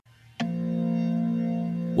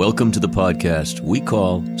Welcome to the podcast we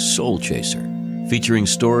call Soul Chaser, featuring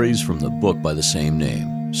stories from the book by the same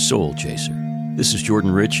name, Soul Chaser. This is Jordan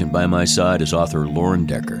Rich, and by my side is author Lauren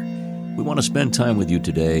Decker. We want to spend time with you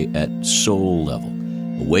today at soul level,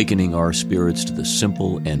 awakening our spirits to the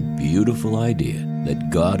simple and beautiful idea that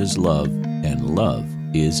God is love and love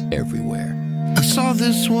is everywhere. I saw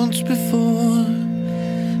this once before,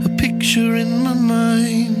 a picture in my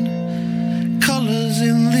mind, colors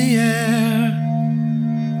in the air,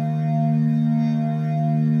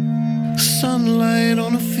 sunlight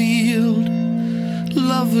on a field,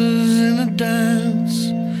 lovers in a dance,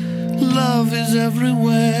 love is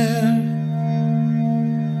everywhere.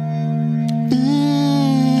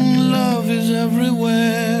 Love is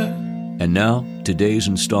everywhere. And now, today's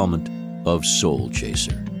installment of Soul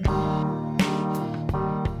Chaser.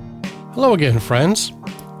 Hello again, friends.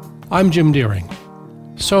 I'm Jim Deering.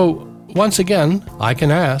 So, once again, I can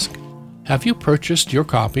ask, have you purchased your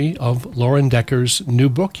copy of Lauren Decker's new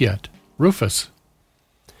book yet, Rufus?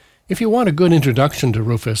 If you want a good introduction to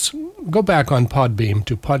Rufus, go back on Podbeam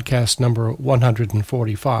to podcast number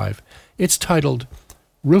 145. It's titled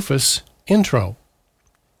Rufus Intro.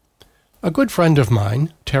 A good friend of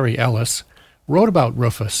mine, Terry Ellis, wrote about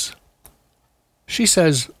Rufus. She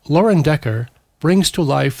says, Lauren Decker brings to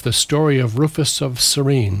life the story of Rufus of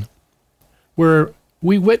Cyrene, where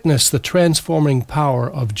we witness the transforming power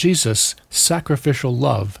of Jesus' sacrificial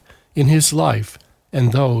love in his life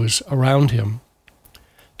and those around him.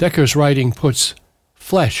 Decker's writing puts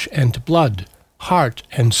flesh and blood, heart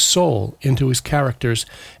and soul into his characters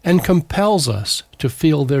and compels us to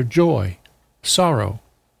feel their joy, sorrow,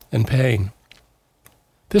 and pain.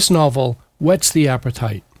 This novel whets the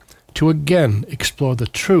appetite to again explore the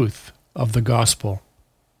truth of the gospel.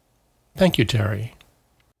 Thank you, Terry.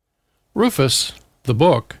 Rufus, the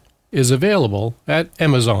book, is available at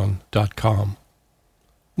Amazon.com.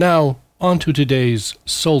 Now, on to today's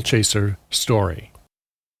Soul Chaser story.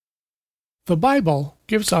 The Bible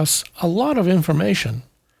gives us a lot of information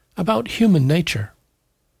about human nature.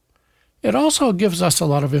 It also gives us a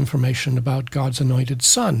lot of information about God's anointed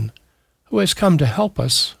Son, who has come to help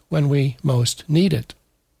us when we most need it.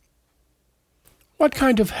 What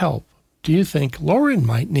kind of help do you think Lauren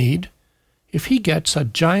might need if he gets a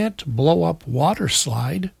giant blow-up water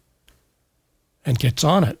slide and gets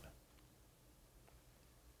on it?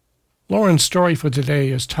 Lauren's story for today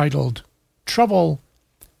is titled Trouble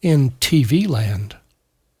in TV Land.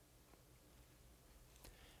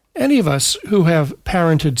 Any of us who have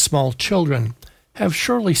parented small children have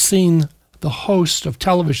surely seen the host of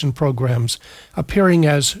television programs appearing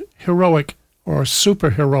as heroic or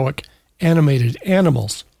superheroic animated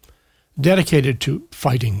animals dedicated to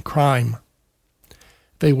fighting crime.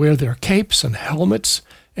 They wear their capes and helmets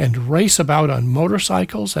and race about on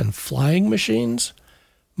motorcycles and flying machines,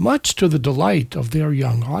 much to the delight of their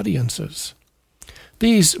young audiences.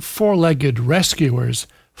 These four-legged rescuers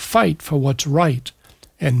fight for what's right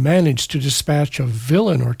and manage to dispatch a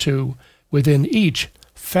villain or two within each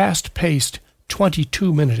fast-paced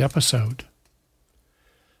 22-minute episode.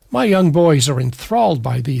 My young boys are enthralled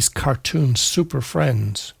by these cartoon super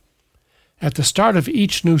friends. At the start of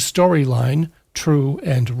each new storyline, True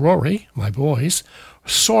and Rory, my boys,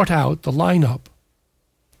 sort out the lineup.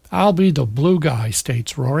 I'll be the blue guy,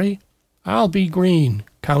 states Rory. I'll be green,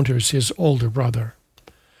 counters his older brother.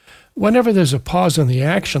 Whenever there's a pause in the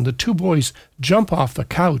action, the two boys jump off the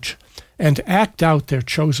couch and act out their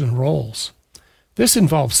chosen roles. This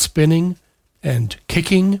involves spinning and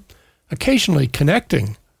kicking, occasionally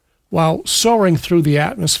connecting, while soaring through the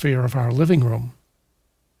atmosphere of our living room.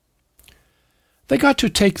 They got to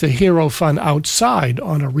take the hero fun outside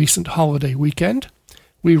on a recent holiday weekend.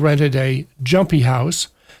 We rented a jumpy house,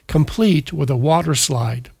 complete with a water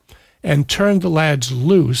slide, and turned the lads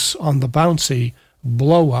loose on the bouncy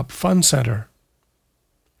blow-up fun center.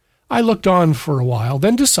 I looked on for a while,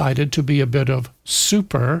 then decided to be a bit of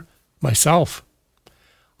super myself.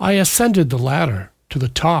 I ascended the ladder to the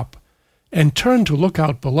top and turned to look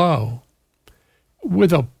out below.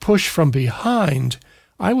 With a push from behind,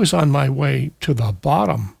 I was on my way to the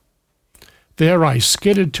bottom. There I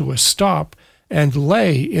skidded to a stop and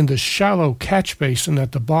lay in the shallow catch basin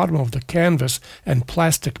at the bottom of the canvas and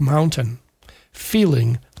plastic mountain,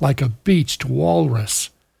 feeling like a beached walrus,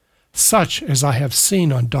 such as I have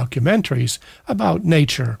seen on documentaries about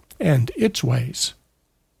nature and its ways.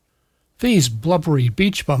 These blubbery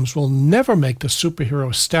beach bums will never make the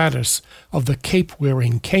superhero status of the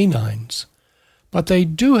cape-wearing canines, but they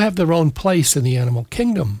do have their own place in the animal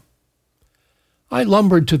kingdom. I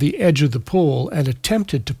lumbered to the edge of the pool and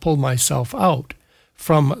attempted to pull myself out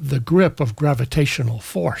from the grip of gravitational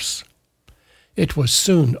force. It was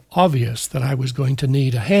soon obvious that I was going to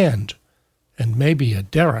need a hand, and maybe a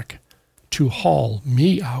derrick, to haul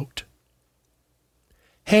me out.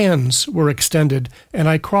 Hands were extended, and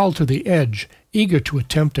I crawled to the edge, eager to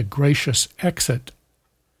attempt a gracious exit.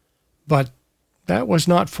 But that was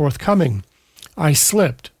not forthcoming. I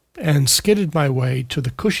slipped and skidded my way to the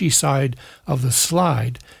cushy side of the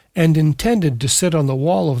slide and intended to sit on the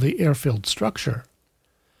wall of the air-filled structure.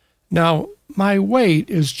 Now, my weight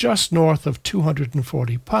is just north of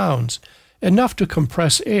 240 pounds, enough to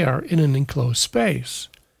compress air in an enclosed space.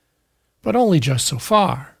 But only just so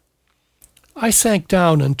far. I sank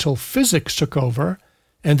down until physics took over,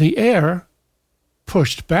 and the air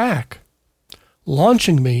pushed back,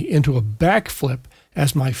 launching me into a backflip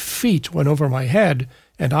as my feet went over my head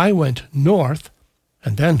and I went north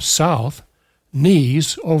and then south,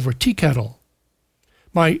 knees over tea kettle.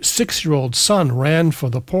 My 6-year-old son ran for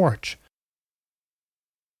the porch,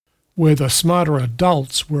 where the smarter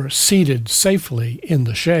adults were seated safely in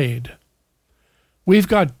the shade. "We've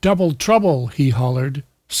got double trouble," he hollered,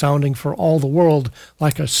 sounding for all the world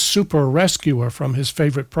like a super rescuer from his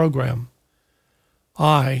favorite program.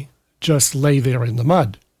 I just lay there in the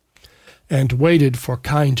mud and waited for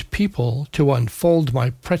kind people to unfold my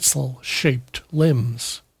pretzel-shaped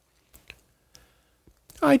limbs.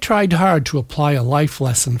 I tried hard to apply a life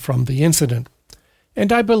lesson from the incident,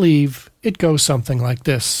 and I believe it goes something like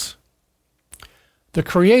this. The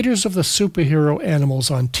creators of the superhero animals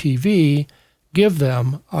on TV give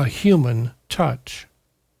them a human touch.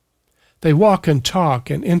 They walk and talk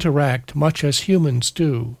and interact much as humans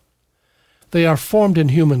do. They are formed in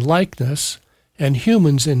human likeness, and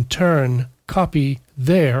humans in turn copy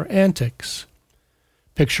their antics.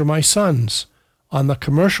 Picture my sons on the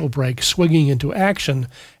commercial break swinging into action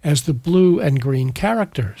as the blue and green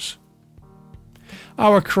characters.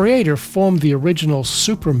 Our Creator formed the original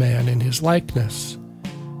Superman in his likeness.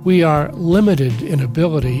 We are limited in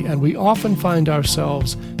ability, and we often find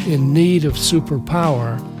ourselves in need of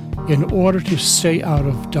superpower in order to stay out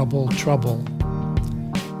of double trouble.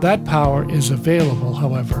 That power is available,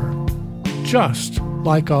 however, just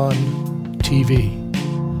like on TV.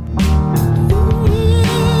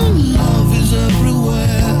 Love is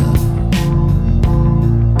everywhere.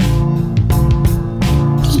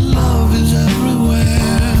 Love is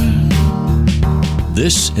everywhere.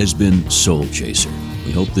 This has been Soul Chaser.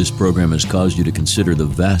 We hope this program has caused you to consider the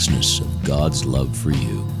vastness of God's love for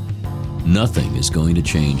you. Nothing is going to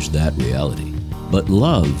change that reality, but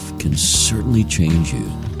love can certainly change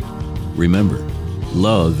you. Remember,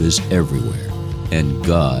 love is everywhere, and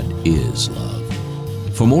God is love.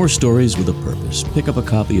 For more stories with a purpose, pick up a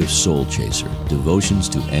copy of Soul Chaser, Devotions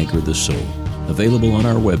to Anchor the Soul, available on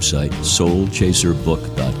our website,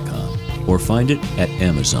 soulchaserbook.com, or find it at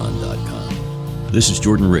amazon.com. This is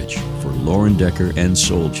Jordan Rich for Lauren Decker and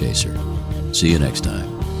Soul Chaser. See you next time.